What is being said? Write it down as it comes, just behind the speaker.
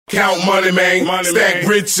Count money, man. Stack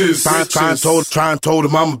riches. Try and told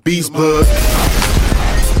him I'm a beast, bud.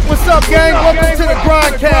 What's up, gang? Welcome to the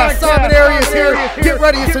Grindcast. Simon Arias here. Get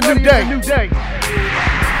ready, it's a new day.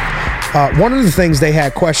 One of the things they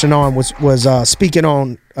had question on was speaking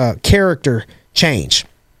on character change.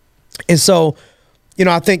 And so,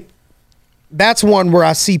 I think that's one where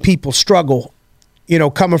I see people struggle,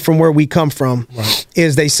 coming from where we come from, right.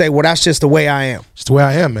 Is they say, well, that's just the way I am. It's the way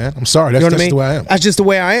I am, man. I'm sorry. That's just the way I am. That's just the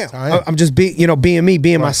way I am. I'm just being me,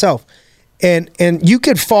 being myself. And you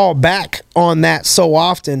could fall back on that so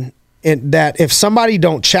often, and that if somebody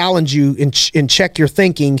don't challenge you and check your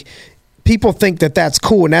thinking, people think that that's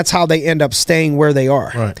cool, and that's how they end up staying where they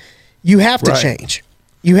are. Right. You have to change.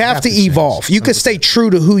 You have to evolve. You could stay true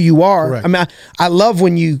to who you are. Correct. I mean, I love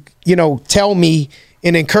when you tell me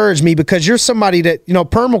and encourage me, because you're somebody that,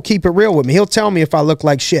 Perm will keep it real with me. He'll tell me if I look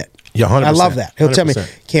like shit. Yeah, 100%. I love that. He'll 100%. Tell me,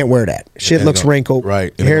 can't wear that. Shit looks wrinkled.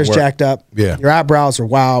 Right. Your hair's jacked up. Yeah. Your eyebrows are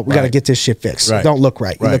wild. We got to get this shit fixed. Right. Don't look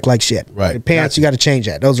right. You look like shit. Right. Your pants, you got to change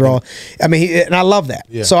that. Those are all, and I love that.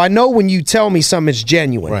 Yeah. So I know when you tell me something, it's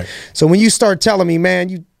genuine. Right. So when you start telling me, man,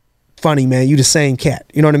 you funny, man, you the same cat.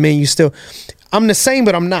 You know what I mean? I'm the same,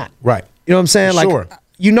 but I'm not. Right. You know what I'm saying? Sure. Like,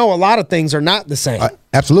 a lot of things are not the same.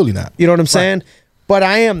 Absolutely not. You know what I'm saying? Right. But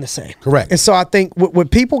I am the same. Correct. And so I think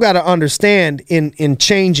what people got to understand in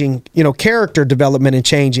changing, character development and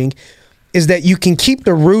changing, is that you can keep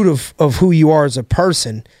the root of who you are as a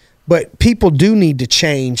person, but people do need to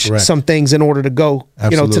change some things in order to go,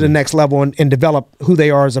 to the next level and develop who they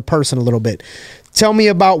are as a person a little bit. Tell me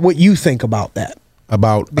about what you think about that.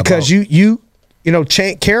 Because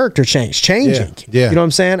character changing. Yeah. You know what I'm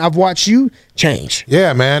saying? I've watched you change.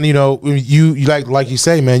 Yeah, man. You like you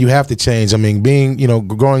say, man, you have to change. I mean, being,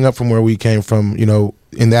 growing up from where we came from,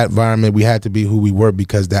 in that environment, we had to be who we were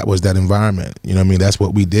because that was that environment. You know what I mean? That's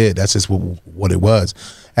what we did. That's just what it was.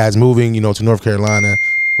 As moving, to North Carolina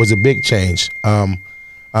was a big change.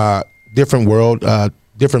 Different world,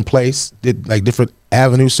 different place, different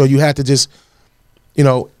avenues. So you had to just,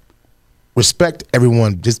 respect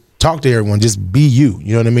everyone, just talk to everyone, just be you,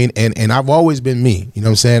 you know what I mean? And I've always been me, you know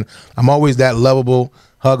what I'm saying? I'm always that lovable,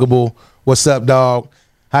 huggable, what's up, dog?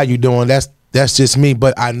 How you doing? That's just me,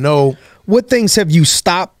 but I know. What things have you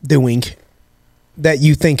stopped doing that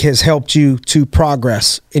you think has helped you to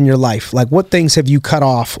progress in your life? Like, what things have you cut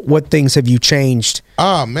off? What things have you changed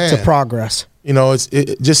to progress?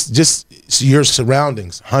 It's just your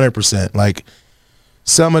surroundings, 100%. Like,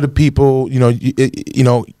 some of the people, you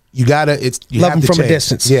gotta, you love have them to from change. a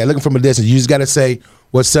distance. Yeah, looking from a distance. You just gotta say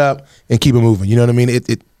what's up and keep it moving. You know what I mean?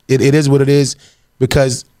 It is what it is,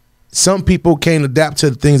 because some people can't adapt to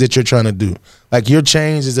the things that you're trying to do. Like, your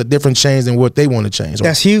change is a different change than what they want to change.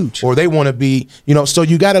 That's huge. Or they want to be, so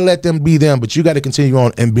you got to let them be them, but you got to continue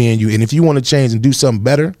on and being you. And if you want to change and do something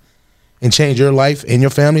better and change your life and your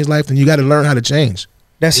family's life, then you got to learn how to change.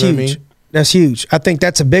 That's huge. I mean? That's huge. I think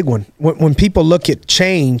that's a big one. When people look at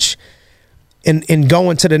change and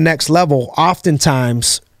going to the next level,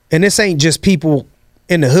 oftentimes, and this ain't just people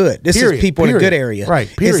in the hood. This is people in a good area. Right,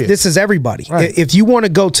 period. This is everybody. Right. If you want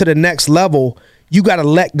to go to the next level, you got to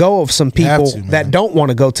let go of some people that don't want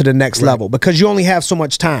to go to the next level, because you only have so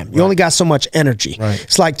much time. You only got so much energy. Right.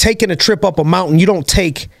 It's like taking a trip up a mountain. You don't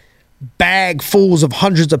take bagfuls of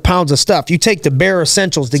hundreds of pounds of stuff. You take the bare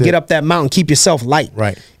essentials to get up that mountain, keep yourself light.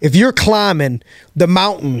 Right. If you're climbing the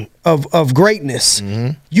mountain of greatness,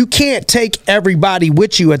 you can't take everybody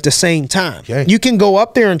with you at the same time. Okay. You can go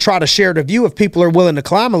up there and try to share the view. If people are willing to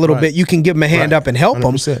climb a little bit, you can give them a hand up and help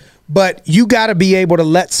 100%. them. But you got to be able to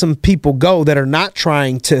let some people go that are not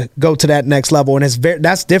trying to go to that next level, and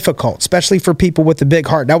that's difficult, especially for people with a big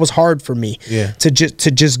heart. That was hard for me to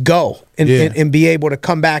just go and be able to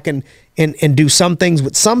come back and do some things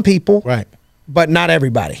with some people, right? But not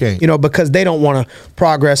everybody, okay. Because they don't want to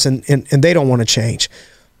progress and they don't want to change.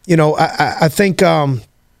 I think when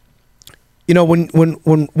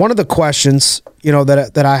one of the questions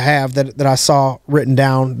that I have that I saw written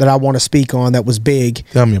down that I want to speak on that was big.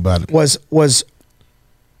 Tell me about it. Was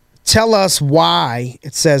tell us why.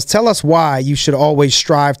 It says, tell us why you should always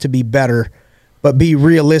strive to be better, but be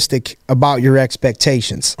realistic about your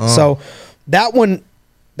expectations. So that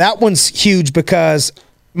one's huge, because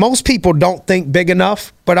most people don't think big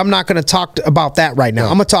enough, but I'm not going to talk about that right now.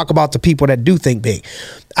 I'm going to talk about the people that do think big.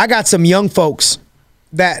 I got some young folks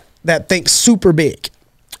that think super big,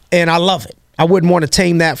 and I love it. I wouldn't want to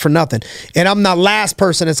tame that for nothing. And I'm the last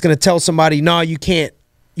person that's going to tell somebody, no, you can't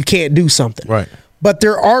do something. Right. But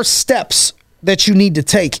there are steps that you need to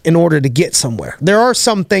take in order to get somewhere. There are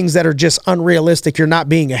some things that are just unrealistic. You're not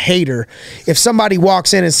being a hater. If somebody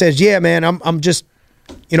walks in and says, yeah, man, I'm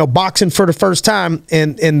boxing for the first time,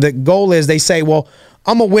 and the goal is they say, well,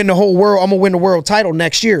 I'm gonna win the whole world. I'm gonna win the world title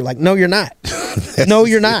next year. Like, no, you're not. No,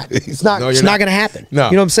 you're not. It's not. It's not gonna happen. No.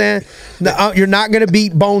 You know what I'm saying? No, you're not gonna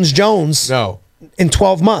beat Bones Jones. No. In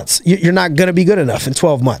 12 months, you're not going to be good enough in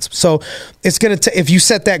 12 months. So it's going to, if you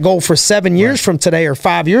set that goal for 7 years from today or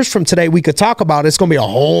 5 years from today, we could talk about it. It's going to be a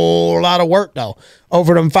whole lot of work though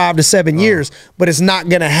over them 5 to 7 years, but it's not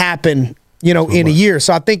going to happen, in a year.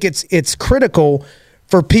 So I think it's critical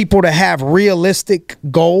for people to have realistic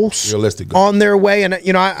goals on their way. And,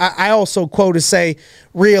 I also quote to say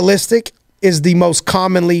realistic is the most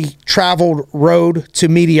commonly traveled road to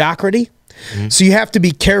mediocrity. Mm-hmm. So you have to be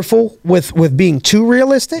careful with being too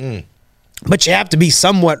realistic, but you have to be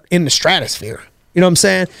somewhat in the stratosphere. You know what I'm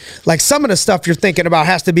saying? Like some of the stuff you're thinking about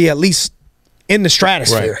has to be at least in the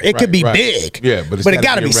stratosphere. It could be big, but it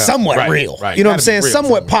got to be somewhat real. You know what I'm saying?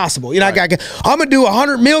 Somewhat possible. I'm gonna do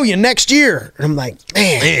 100 million next year, and I'm like,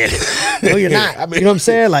 man. No, you're not. You know what I'm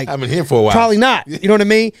saying? Like, I've been here for a while. Probably not. You know what I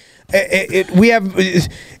mean?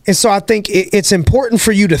 And so I think it's important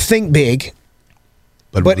for you to think big.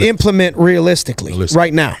 But implement realistically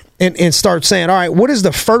right now and start saying, all right, what is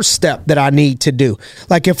the first step that I need to do?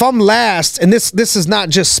 Like if I'm last, and this is not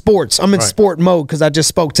just sports. I'm in sport mode because I just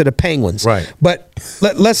spoke to the Penguins. Right. But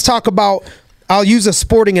let's talk about, I'll use a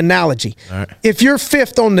sporting analogy. Right. If you're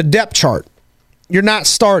fifth on the depth chart, you're not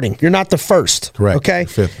starting. You're not the first. Correct. Okay?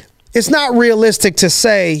 Fifth. It's not realistic to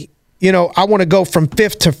say, I want to go from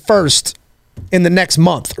fifth to first in the next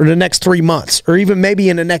month or the next 3 months or even maybe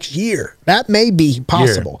in the next year. That may be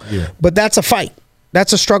possible. But that's a fight.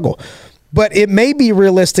 That's a struggle. But it may be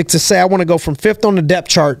realistic to say I want to go from fifth on the depth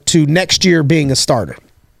chart to next year being a starter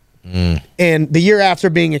and the year after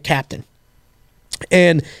being a captain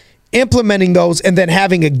and implementing those and then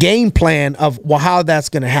having a game plan of, how that's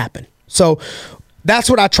going to happen. So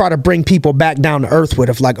that's what I try to bring people back down to earth with,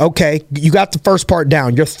 of like, okay, you got the first part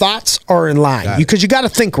down. Your thoughts are in line because you got to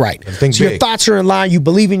think right. So your thoughts are in line. You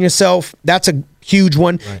believe in yourself. That's a huge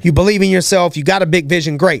one. Right. You believe in yourself. You got a big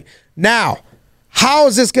vision. Great. Now, how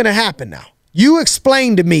is this going to happen now? You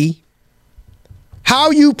explain to me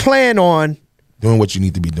how you plan on doing what you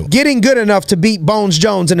need to be doing, getting good enough to beat Bones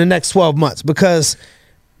Jones in the next 12 months, because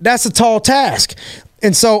that's a tall task.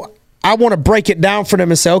 And so I want to break it down for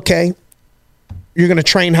them and say, okay, you're going to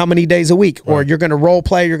train how many days a week, or you're going to role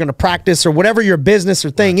play, you're going to practice, or whatever your business or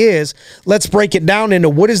thing is. Let's break it down into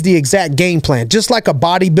what is the exact game plan. Just like a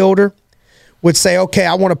bodybuilder would say, okay,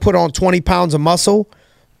 I want to put on 20 pounds of muscle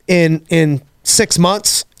in 6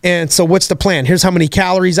 months. And so what's the plan? Here's how many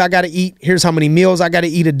calories I got to eat. Here's how many meals I got to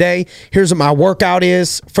eat a day. Here's what my workout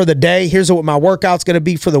is for the day. Here's what my workout's going to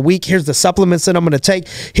be for the week. Here's the supplements that I'm going to take.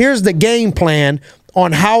 Here's the game plan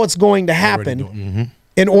on how it's going to happen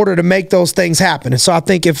in order to make those things happen. And so I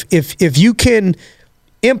think if you can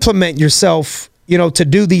implement yourself, to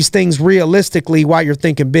do these things realistically while you're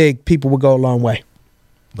thinking big, people will go a long way.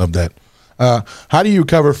 Love that. How do you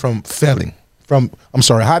recover from failing?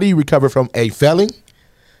 How do you recover from a failing?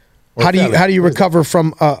 How do you recover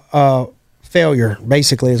from a failure?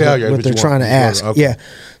 Basically, is what they're trying to ask. Okay. Yeah.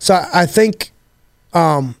 So I think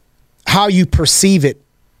how you perceive it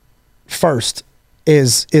first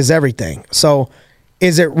is everything. So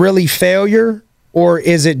is it really failure, or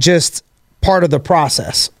is it just part of the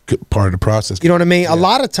process? Part of the process. You know what I mean? Yeah. A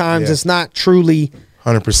lot of times it's not truly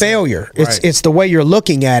 100% failure. It's the way you're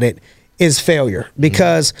looking at it is failure,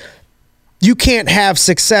 because you can't have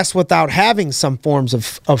success without having some forms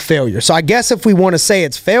of failure. So I guess if we want to say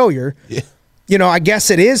it's failure, I guess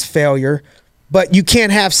it is failure, but you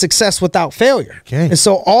can't have success without failure. Okay. And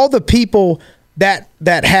so all the people that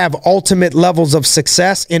have ultimate levels of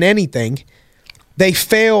success in anything, they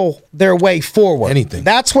fail their way forward. Anything.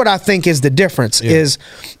 That's what I think is the difference. Is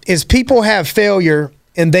people have failure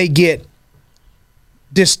and they get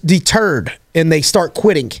deterred and they start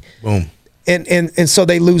quitting. Boom. And so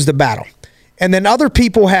they lose the battle. And then other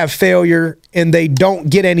people have failure and they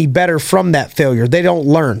don't get any better from that failure. They don't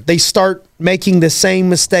learn. They start making the same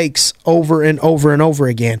mistakes over and over and over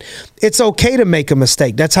again. It's okay to make a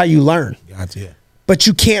mistake. That's how you learn. Gotcha. But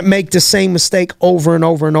you can't make the same mistake over and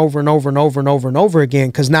over and over and over and over and over and over again,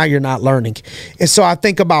 because now you're not learning. And so I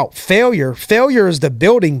think about failure. Failure is the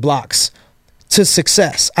building blocks to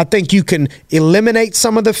success. I think you can eliminate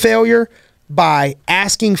some of the failure by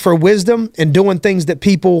asking for wisdom and doing things that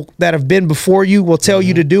people that have been before you will tell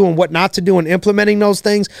you to do and what not to do, and implementing those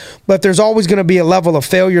things. But there's always going to be a level of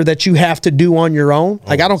failure that you have to do on your own.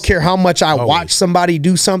 Like, I don't care how much I watch somebody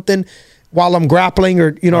do something while I'm grappling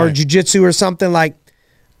or, or jiu-jitsu or something. Like,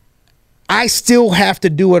 I still have to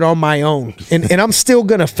do it on my own, and I'm still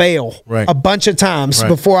gonna fail a bunch of times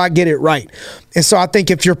before I get it right. And so I think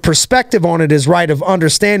if your perspective on it is right, of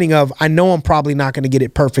understanding of, I know I'm probably not going to get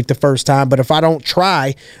it perfect the first time, but if I don't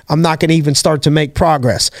try, I'm not going to even start to make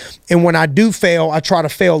progress. And when I do fail, I try to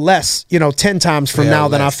fail less, 10 times from now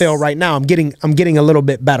than I fail right now. I'm getting a little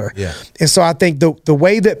bit better. Yeah. And so I think the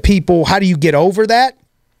way that people, how do you get over that?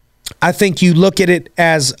 I think you look at it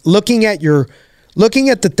as looking at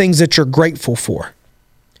the things that you're grateful for.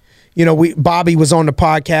 Bobby was on the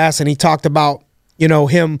podcast and he talked about,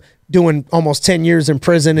 him doing almost 10 years in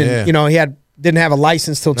prison, and he didn't have a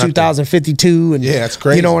license till 2052, and that's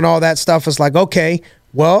crazy. And all that stuff. It's like, okay,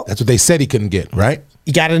 well, that's what they said he couldn't get, right?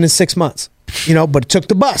 He got it in 6 months, but it took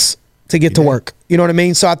the bus to get to work. You know what I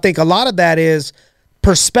mean? So I think a lot of that is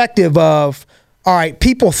perspective of, all right,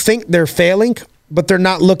 people think they're failing, but they're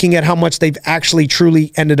not looking at how much they've actually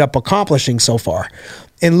truly ended up accomplishing so far,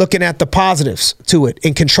 and looking at the positives to it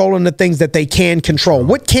and controlling the things that they can control.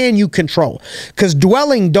 What can you control? Because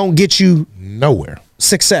dwelling don't get you nowhere.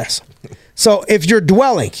 Success. So if you're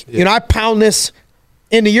dwelling, I pound this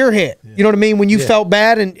into your head. You know what I mean? When you felt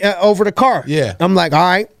bad and over the car. Yeah. I'm like, all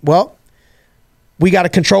right, well, we got to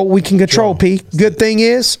control what we can control, P. Good thing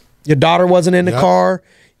is your daughter wasn't in the car.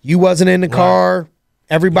 You wasn't in the car.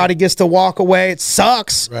 Everybody gets to walk away. It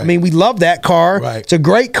sucks. Right. I mean, we love that car. Right. It's a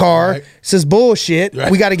great car. Right. This is bullshit.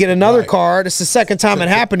 Right. We got to get another car. This is the second time it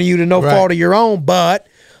happened to you, to no fault of your own, but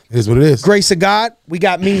it is what it is. Grace of God, we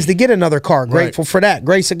got means to get another car. Grateful for that.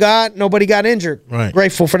 Grace of God, nobody got injured. Right.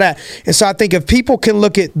 Grateful for that. And so I think if people can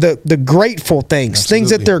look at the grateful things, things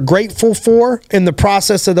that they're grateful for in the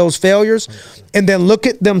process of those failures, and then look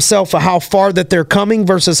at themselves for how far that they're coming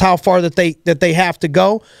versus how far that they have to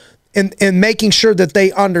go. And making sure that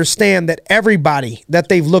they understand that everybody that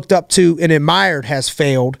they've looked up to and admired has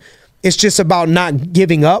failed. It's just about not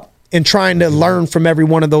giving up and trying to learn from every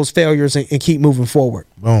one of those failures and keep moving forward.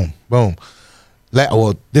 Boom, boom.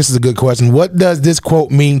 Well, this is a good question. What does this quote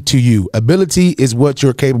mean to you? Ability is what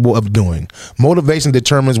you're capable of doing. Motivation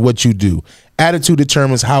determines what you do. Attitude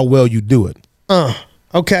determines how well you do it.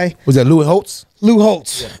 Okay. Was that Lou Holtz? Lou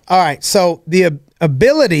Holtz. Yeah. All right. So the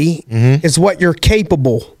ability is what you're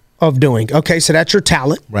capable of doing. Okay, so that's your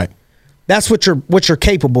talent. Right. That's what you're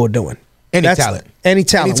capable of doing. Any talent,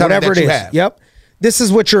 whatever it is. Have. Yep. This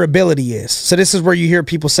is what your ability is. So this is where you hear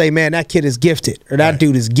people say, "Man, that kid is gifted," or "That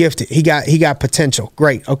dude is gifted. He got potential."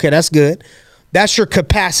 Great. Okay, that's good. That's your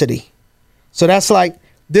capacity. So that's like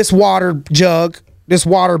this water jug, this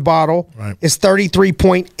water bottle is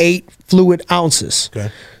 33.8 fluid ounces.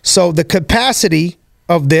 Okay. So the capacity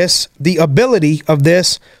of this, the ability of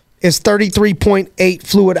this, is 33.8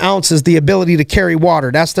 fluid ounces, the ability to carry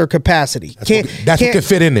water. That's their capacity. That's what can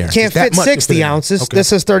fit in there. Can't fit 60 ounces. Okay.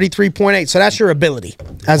 This is 33.8. So that's your ability,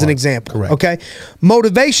 as an example. Correct. Okay.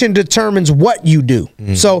 Motivation determines what you do.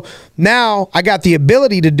 So now I got the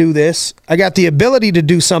ability to do this. I got the ability to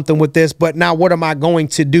do something with this, but now what am I going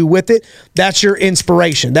to do with it? That's your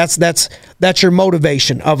inspiration. That's your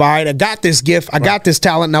motivation of, all right, I got this gift. I got this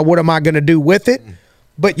talent. Now what am I going to do with it?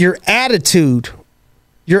 But your attitude,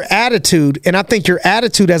 and I think your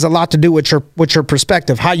attitude has a lot to do with your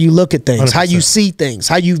perspective, how you look at things, 100%. How you see things,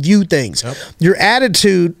 how you view things. Yep. Your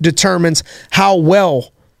attitude determines how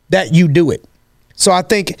well that you do it. So I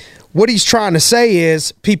think what he's trying to say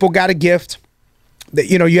is people got a gift, that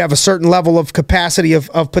you have a certain level of capacity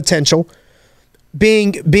of potential.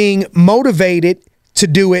 Being motivated to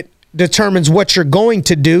do it determines what you're going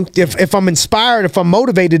to do. If I'm inspired, if I'm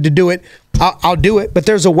motivated to do it, I'll do it. But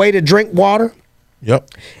there's a way to drink water.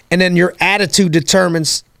 Yep. And then your attitude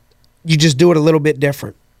determines, you just do it a little bit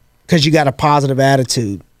different because you got a positive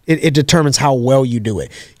attitude. It determines how well you do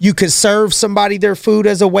it. You could serve somebody their food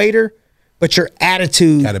as a waiter, but your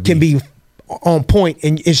attitude can be on point,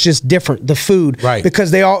 and it's just different, the food. Right.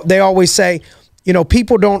 Because they always say,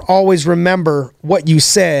 people don't always remember what you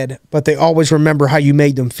said, but they always remember how you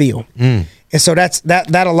made them feel. And so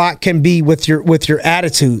that a lot can be with your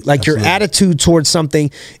attitude. Like Absolutely. Your attitude towards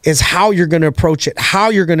something is how you're going to approach it, how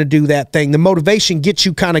you're going to do that thing. The motivation gets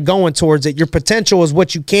you kind of going towards it. Your potential is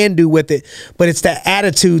what you can do with it, but it's that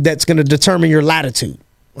attitude that's going to determine your latitude.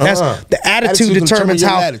 That's the attitude determines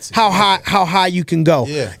how high you can go.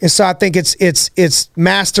 Yeah. And so I think it's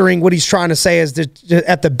mastering what he's trying to say is that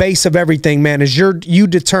at the base of everything, man, is you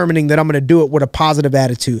determining that I'm going to do it with a positive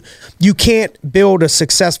attitude. You can't build a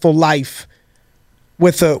successful life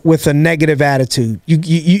with a negative attitude.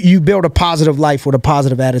 You build a positive life with a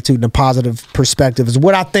positive attitude and a positive perspective is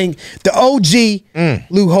what I think the OG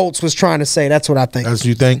Lou Holtz was trying to say. That's what I think. That's what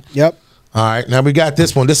you think? Yep. All right, now we got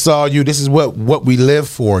this one. This is all you. This is what we live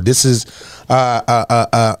for. This is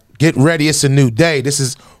Get ready. It's a new day. This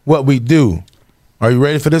is what we do. Are you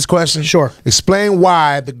ready for this question? Sure. Explain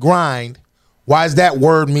why the grind, why does that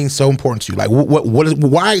word mean so important to you? Like,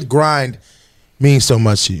 why grind means so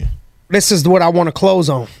much to you? This is what I want to close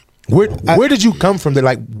on. Where did you come from?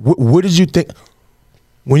 Like, where did you think,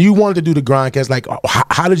 when you wanted to do the grindcast, like,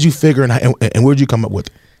 how did you figure and where did you come up with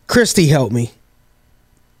it? Christy helped me.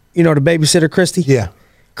 You know the babysitter, Christy? Yeah.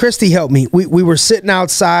 Christy helped me. We were sitting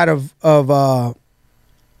outside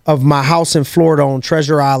of my house in Florida on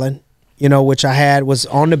Treasure Island, you know, which I had was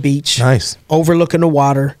on the beach. Nice. Overlooking the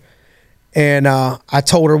water. And I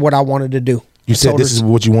told her what I wanted to do. You said this is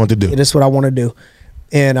what you want to do. Yeah, this is what I want to do.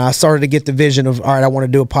 And I started to get the vision of, all right, I want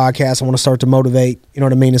to do a podcast. I want to start to motivate. You know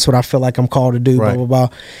what I mean? It's what I feel like I'm called to do, right. blah, blah,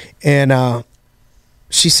 blah. And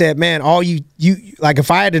she said, man, all you like,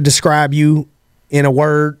 if I had to describe you in a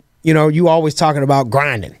word, you know, you always talking about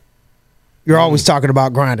grinding. You're always talking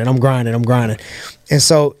about grinding. I'm grinding. And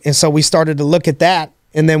so we started to look at that.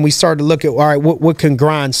 And then we started to look at, all right, what can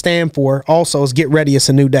grind stand for? Also is get ready. It's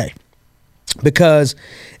a new day. Because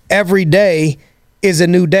every day is a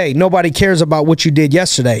new day. Nobody cares about what you did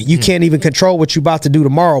yesterday. You can't even control what you're about to do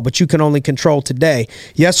tomorrow, but you can only control today.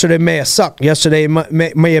 Yesterday may have sucked. Yesterday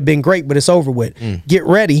may have been great, but it's over with. Get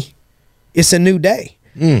ready. It's a new day.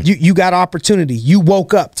 You got opportunity. You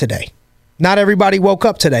woke up today. Not everybody woke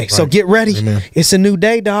up today. Right. So get ready. Amen. It's a new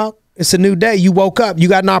day, dog. It's a new day. You woke up. You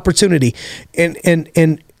got an opportunity.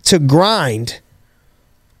 And to grind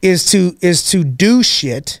is to do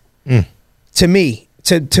shit. To me.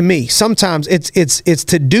 To me, sometimes it's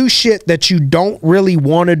to do shit that you don't really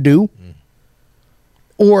want to do,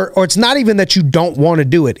 or it's not even that you don't want to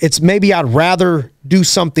do it. It's maybe I'd rather do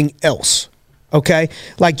something else. Okay,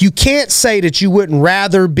 like you can't say that you wouldn't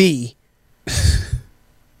rather be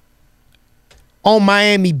on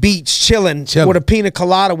Miami Beach chilling with a pina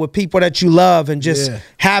colada with people that you love and just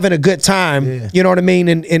having a good time. Yeah. You know what I mean?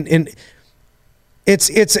 And it's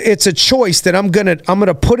a choice that I'm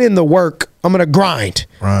gonna put in the work. I'm gonna grind.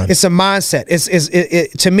 Right. It's a mindset.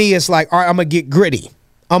 It to me, it's like, all right, I'm gonna get gritty.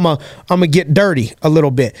 I'm gonna get dirty a little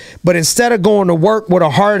bit. But instead of going to work with a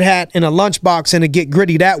hard hat and a lunchbox and to get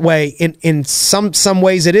gritty that way, in some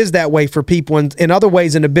ways it is that way for people. And in other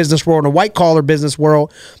ways in the business world, in the white collar business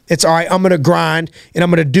world, it's all right, I'm gonna grind and I'm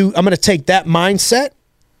gonna take that mindset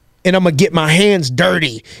and I'm going to get my hands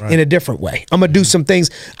dirty in a different way. I'm going to do some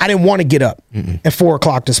things. I didn't want to get up at 4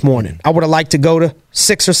 o'clock this morning. I would have liked to go to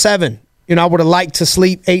 6 or 7. You know, I would have liked to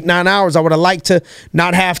sleep 8, 9 hours. I would have liked to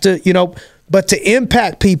not have to, you know, but to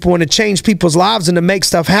impact people and to change people's lives and to make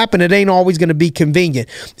stuff happen, it ain't always going to be convenient.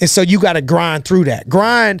 And so you got to grind through that.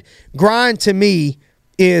 Grind to me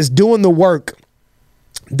is doing the work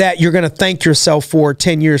that you're going to thank yourself for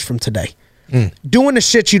 10 years from today. Doing the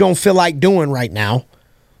shit you don't feel like doing right now,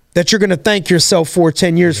 that you're going to thank yourself for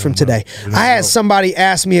 10 years from today. I had somebody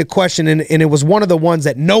ask me a question, and it was one of the ones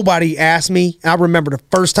that nobody asked me. I remember the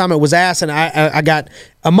first time it was asked, and I got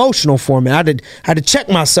emotional for a minute. I had to check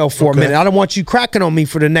myself for a minute. I don't want you cracking on me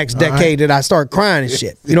for the next decade that I start crying and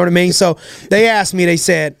shit. You know what I mean? So they asked me, they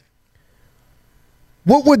said,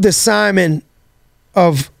 what would the Simon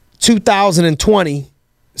of 2020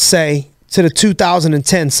 say to the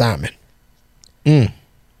 2010 Simon?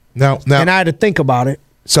 Now, and I had to think about it.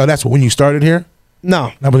 So that's when you started here?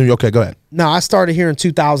 No. Okay, go ahead. No, I started here in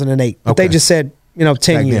 2008. But they just said, 10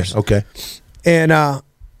 back years. Then. Okay. And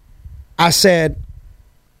I said,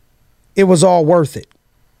 it was all worth it.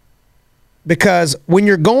 Because when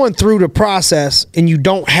you're going through the process and you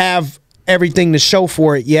don't have everything to show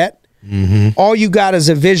for it yet, all you got is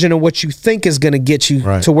a vision of what you think is going to get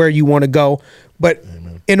you to where you want to go. But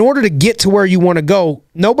in order to get to where you want to go,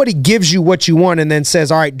 nobody gives you what you want and then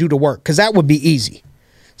says, all right, do the work. Because that would be easy.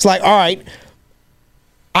 It's like, all right,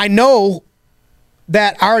 I know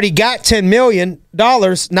that I already got $10 million.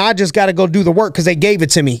 Now I just got to go do the work because they gave it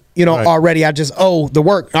to me, already. I just owe the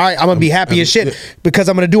work. All right, I'm going to be happy as shit because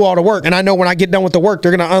I'm going to do all the work. And I know when I get done with the work,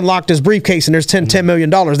 they're going to unlock this briefcase and there's $10 million.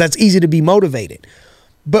 That's easy to be motivated.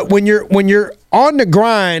 But when you're on the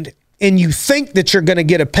grind and you think that you're going to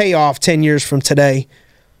get a payoff 10 years from today,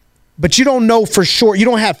 but you don't know for sure, you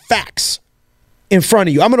don't have facts in front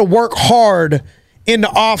of you. I'm going to work hard in the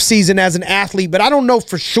off season as an athlete, but I don't know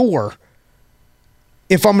for sure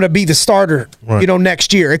if I'm going to be the starter,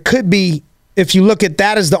 next year. It could be, if you look at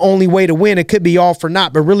that as the only way to win, it could be all for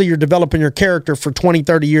naught, but really you're developing your character for 20,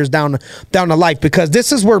 30 years down the life, because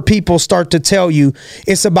this is where people start to tell you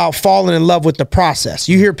it's about falling in love with the process.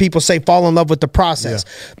 You hear people say fall in love with the process.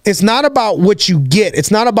 Yeah. It's not about what you get.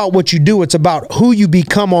 It's not about what you do. It's about who you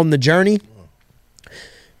become on the journey.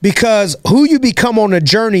 Because who you become on a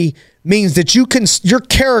journey means that your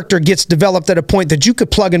character gets developed at a point that you could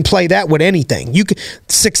plug and play that with anything.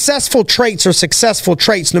 Successful traits are successful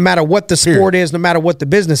traits no matter what the sport is, no matter what the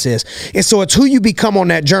business is. And so it's who you become on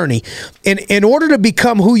that journey. And in order to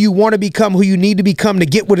become who you want to become, who you need to become to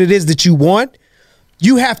get what it is that you want,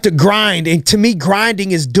 you have to grind. And to me,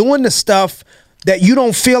 grinding is doing the stuff that you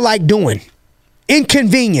don't feel like doing.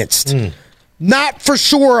 Inconvenienced. Not for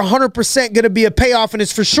sure 100% going to be a payoff, and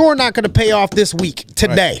it's for sure not going to pay off this week,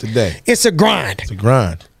 today. Right, today. It's a grind. It's a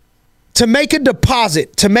grind. To make a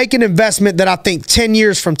deposit, to make an investment that I think 10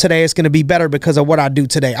 years from today is going to be better because of what I do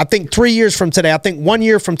today. I think 3 years from today, I think 1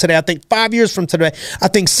 year from today, I think 5 years from today, I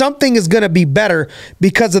think something is going to be better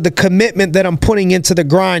because of the commitment that I'm putting into the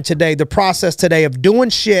grind today, the process today of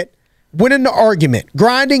doing shit, winning the argument.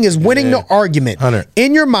 Grinding is winning the argument 100.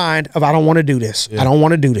 In your mind of, I don't want to do this. I don't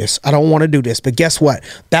want to do this. I don't want to do this. But guess what?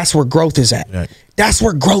 That's where growth is at. Right. That's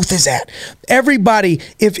where growth is at. Everybody,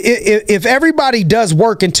 if everybody does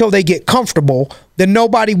work until they get comfortable, then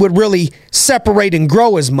nobody would really separate and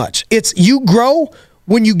grow as much. It's you grow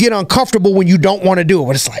when you get uncomfortable, when you don't want to do it.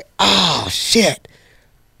 But it's like, oh, shit.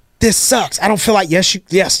 This sucks. I don't feel like, yes, you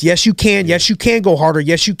can. Yes, you can go harder.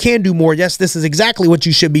 Yes, you can do more. Yes, this is exactly what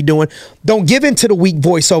you should be doing. Don't give in to the weak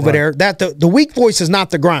voice over there. That the weak voice is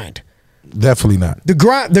not the grind. Definitely not.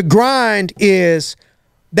 The grind is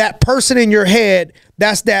that person in your head.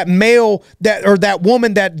 That's that male or that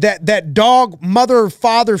woman, that dog, mother,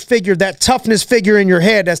 father figure, that toughness figure in your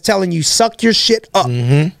head that's telling you, suck your shit up.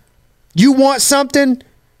 You want something,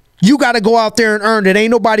 you got to go out there and earn it.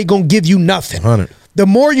 Ain't nobody going to give you nothing. 100. The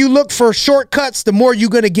more you look for shortcuts, the more you're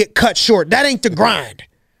going to get cut short. That ain't the grind.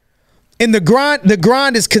 And the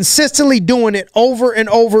grind is consistently doing it over and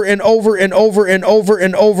over and over and over and over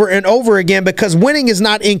and over and over again, because winning is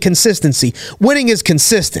not inconsistency. Winning is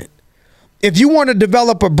consistent. If you want to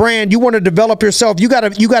develop a brand, you want to develop yourself, you got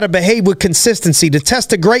to behave with consistency. The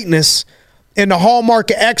test of greatness and the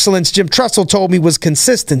hallmark of excellence, Jim Tressel told me, was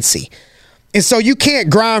consistency. And so you can't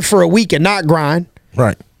grind for a week and not grind.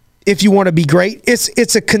 Right. If you want to be great,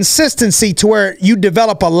 it's a consistency to where you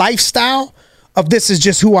develop a lifestyle of, this is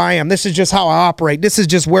just who I am. This is just how I operate. This is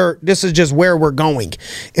just where we're going.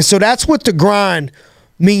 And so that's what the grind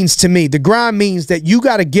means to me. The grind means that you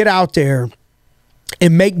got to get out there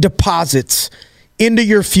and make deposits into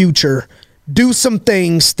your future. Do some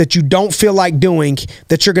things that you don't feel like doing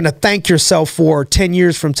that you're going to thank yourself for 10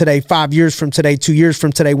 years from today, 5 years from today, 2 years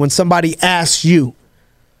from today, when somebody asks you,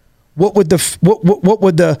 what would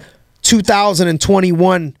the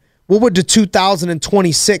 2021, what would the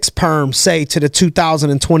 2026 Perm say to the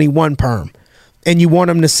 2021 Perm? And you want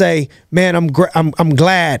them to say, man, I'm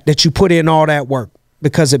glad that you put in all that work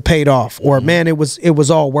because it paid off, or man, it was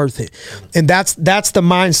all worth it. And that's the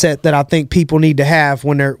mindset that I think people need to have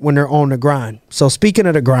when they're on the grind. So speaking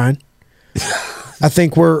of the grind, I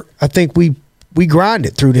think we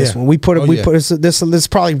grinded through this one. We put this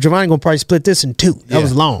probably, Giovanni gonna probably split this in two. That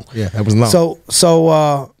was long. Yeah, that was long.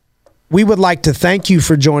 So we would like to thank you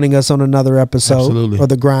for joining us on another episode of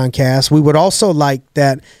the Grindcast. We would also like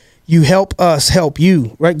that you help us help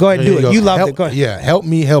you. Right? Go ahead and do it. You loved it. Go ahead. Yeah, help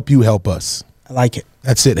me, help you, help us. I like it.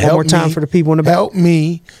 That's it. One more time for the people in the back. Help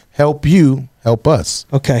me, help you, help us.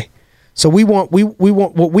 Okay. So we want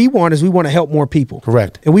what we want is we want to help more people.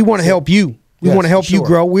 Correct. And we want to help you. We want to help you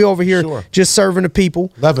grow. We over here just serving the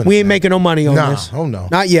people. Loving we ain't making no money on this. Oh no.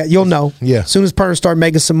 Not yet. You'll know. Yeah. As soon as Perm start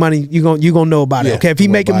making some money, you gonna know about it. Okay. If he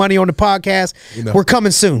making money on the podcast, we're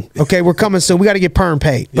coming soon. Okay, we're coming soon. We got to get Perm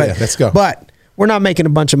paid. But let's go. But we're not making a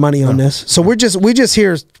bunch of money on this. So we're just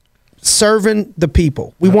here serving the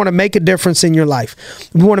people. We want to make a difference in your life.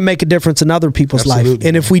 We want to make a difference in other people's life.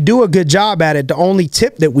 And if we do a good job at it, the only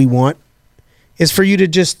tip that we want is for you to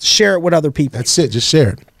just share it with other people. That's it. Just share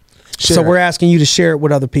it. So we're asking you to share it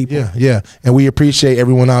with other people. Yeah. And we appreciate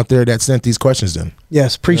everyone out there that sent these questions in.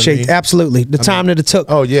 Yes, appreciate absolutely the time that it took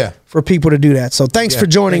for people to do that. So thanks for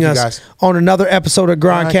joining us on another episode of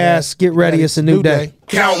Grindcast. Get ready, it's a new day.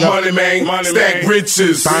 Count money, man. Stack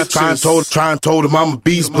riches. Trying told him I'm a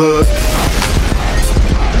beast, bud.